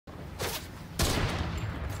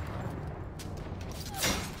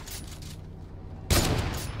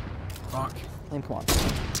fuck. Liam, come on.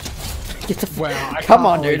 Get the Wow, come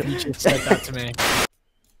on, dude. You just said that to me.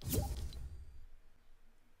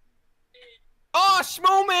 Oh,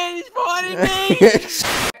 small man, he's fighting me!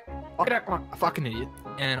 Get out, come on, a fucking idiot,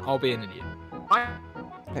 and I'll be an idiot.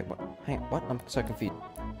 Wait, what? Hang on, what? I'm so confused.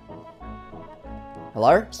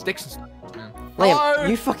 Hello? Sticks and stones, man. Liam, Hello?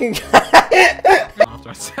 you fucking. After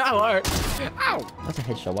I say hello. Ow! That's a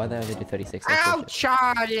headshot. Why they only do 36? Ow,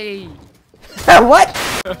 Charlie! What?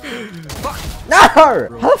 Fuck! No!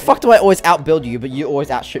 How the fuck do I always outbuild you, but you always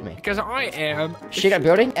outshoot me? Because I am Shit at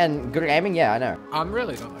building and good at aiming? Yeah, I know. I'm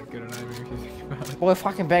really not that good at aiming if you think about it. Well, we're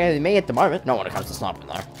fucking better than me at the moment. Not when it comes to sniping,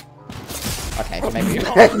 though. Okay, so maybe.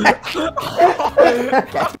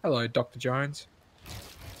 Hello, Dr. Jones.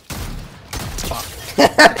 Fuck.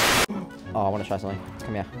 Oh, I want to try something.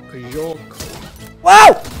 Come here. Because you're cool.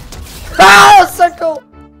 Whoa! Oh, so cool!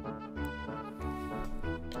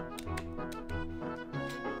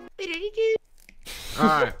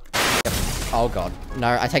 Alright. Oh god.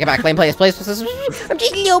 No, I take it back. Liam, please, please. I'm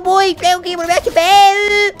just a little boy. Okay, what about your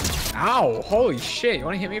bed? Ow, holy shit. You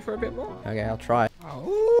want to hit me for a bit more? Okay, I'll try.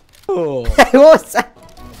 Oh. What was that?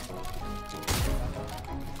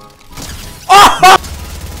 Oh!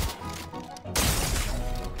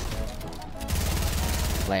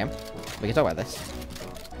 Liam, we can talk about this.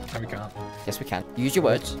 No, we can't. Yes, we can. Use your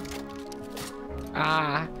words.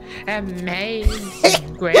 Ah,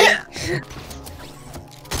 amazing. Great.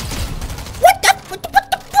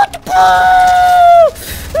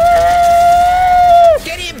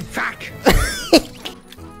 Get him! Fuck!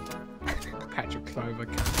 Patrick Clover.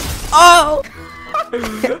 Oh! What the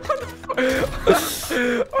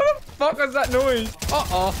fuck was that noise?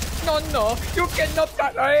 Uh-oh. No, you cannot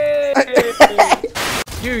touch me!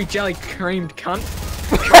 You jelly creamed cunt.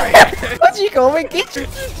 What do you call me, kid?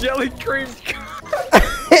 Jelly creamed cunt.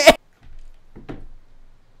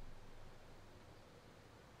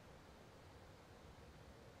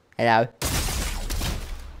 Hello.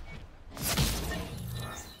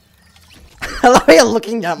 I love how you're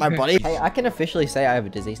looking at my body. Hey, I can officially say I have a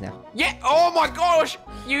disease now. Yeah, oh my gosh,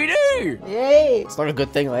 you do! Yay! It's not a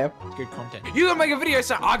good thing, Liam. Good content. You gotta make a video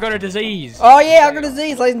saying I got a disease. Oh yeah, I got a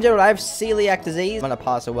disease, ladies and gentlemen. I have celiac disease. I'm gonna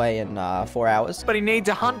pass away in 4 hours. But he needs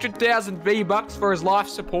 100,000 V-Bucks for his life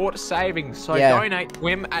support savings. So Yeah. donate to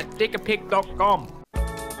him at dickapic.com.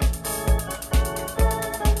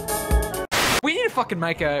 We need to fucking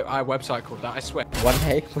make a website called that, I swear. One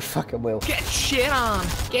day, we fucking will. Get shit on.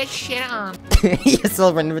 Get shit on. You're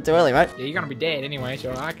celebrating a bit too early, mate. Yeah, you're gonna be dead anyway,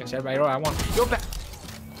 so I can celebrate all I want. You're back.